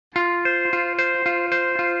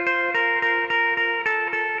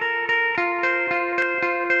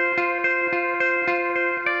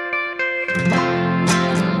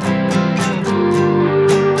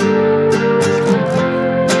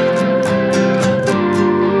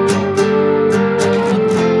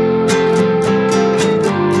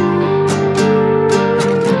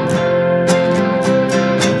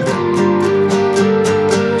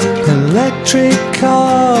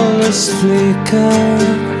colors flicker,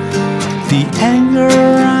 the anger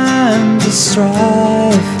and the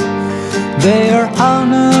strife, they are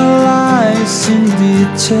analyzed in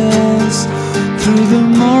details, through the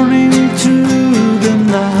morning to the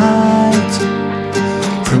night.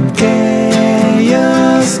 From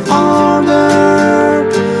chaos order,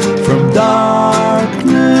 from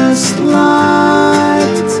darkness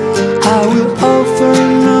light, I will offer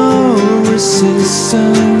no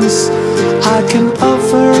resistance, I can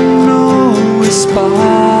offer no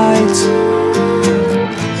respite.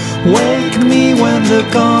 Wake me when the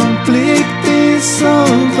conflict is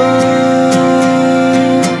over,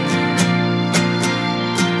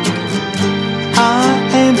 I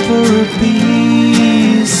aim for a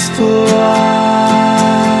peaceful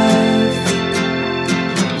life.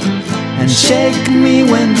 And shake me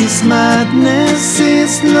when this madness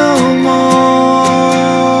is no more,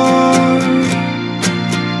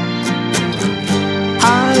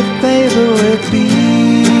 I favor a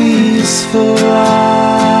peaceful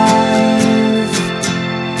life.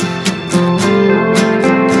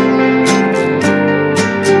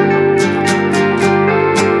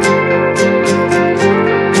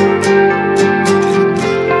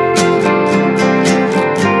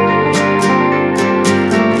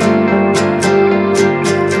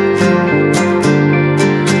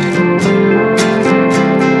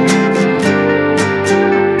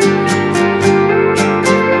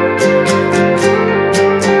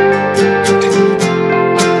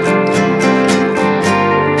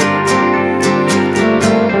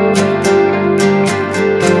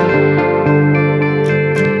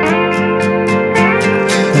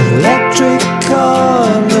 Electric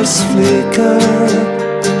colors flicker,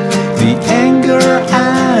 the anger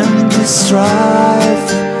and the strife,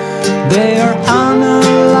 they are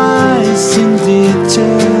analyzed in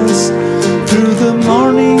details, through the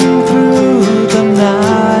morning, through the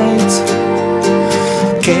night.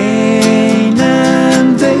 Cain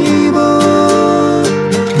and Abel,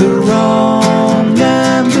 the wrong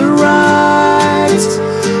and the right,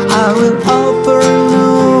 I will offer no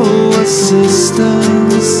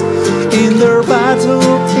assistance in their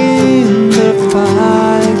battle, in the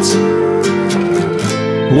fight.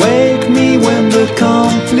 Wake me when the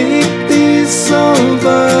conflict is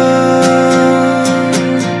over,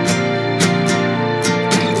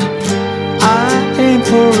 I aim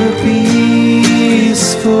for a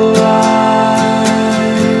peaceful life.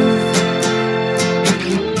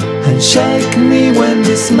 And shake me when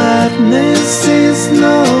this madness is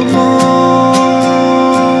no more,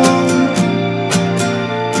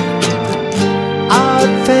 I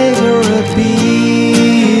favor a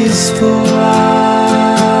peaceful life.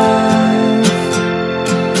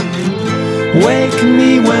 Wake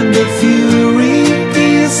me when the fury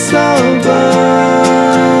is over,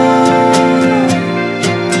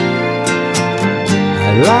 I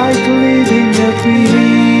like living a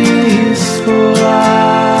peaceful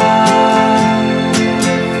life.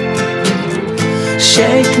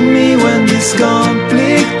 Shake me when this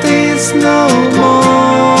conflict is no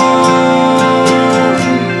more,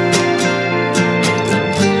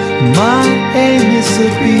 my aim is a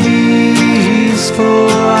peaceful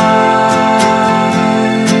life.